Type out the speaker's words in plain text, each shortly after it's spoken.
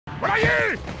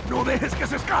allí! ¡No dejes que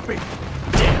se escape!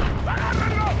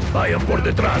 Vayan por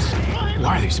detrás. Who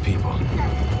are these people?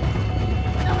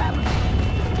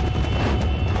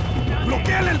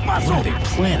 ¡Bloqueen el paso! What are they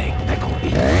planning?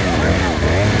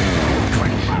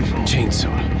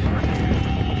 Chainsaw.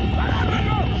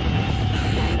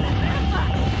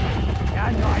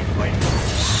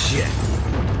 Shit.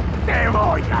 ¡Te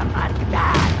voy a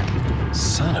matar!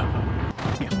 Son of a...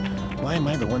 Why am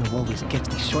I the one who always gets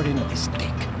the short end of the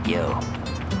stick? You,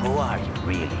 who are you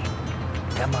really?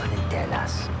 Come on and tell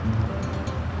us.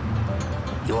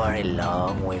 You are a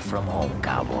long way from home,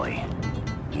 cowboy.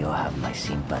 You have my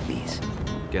sympathies.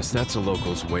 Guess that's a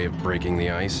local's way of breaking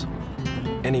the ice.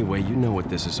 Anyway, you know what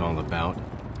this is all about.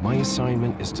 My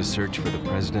assignment is to search for the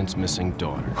president's missing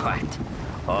daughter. What?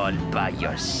 All by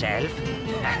yourself?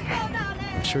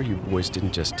 I'm sure you boys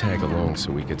didn't just tag along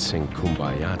so we could sing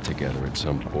Kumbaya together at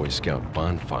some Boy Scout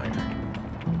bonfire.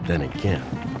 Then again,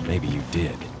 maybe you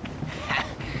did.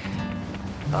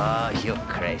 Oh, you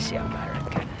crazy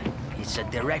American. It's a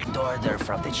direct order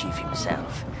from the chief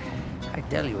himself. I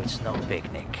tell you, it's no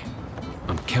picnic.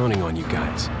 I'm counting on you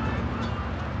guys.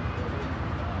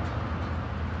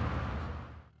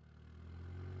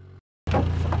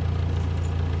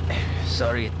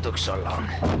 Sorry it took so long.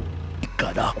 ¿Qué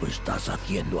carajo estás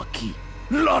haciendo aquí?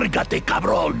 ¡Lárgate,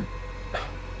 cabrón!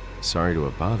 Sorry to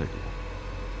have bothered you.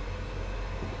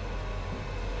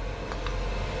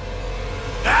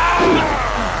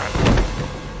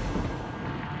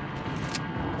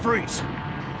 Freeze!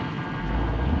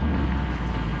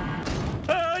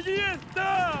 ¡Allí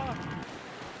está!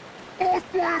 ¡Os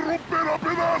voy a romper a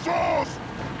pedazos!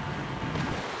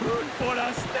 ¡Un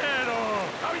forastero!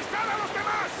 ¡Avisad a los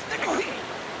demás!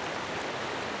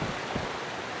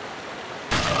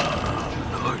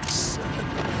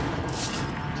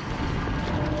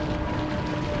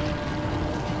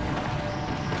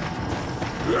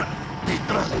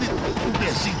 ¡Detrás de ti,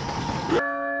 imbécil!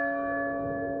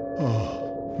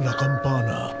 Oh, la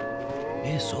campana.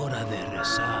 Es hora de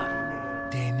rezar.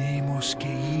 Tenemos que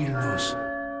irnos.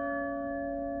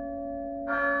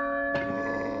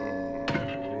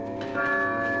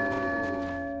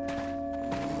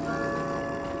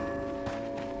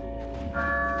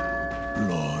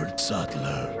 Lord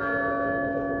Sattler.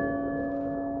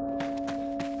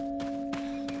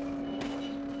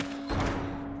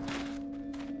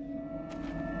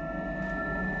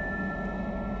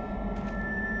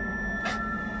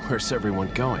 Where's everyone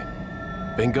going?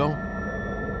 Bingo?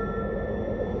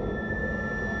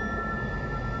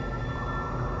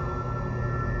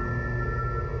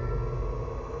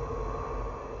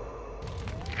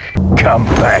 Come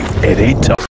back anytime.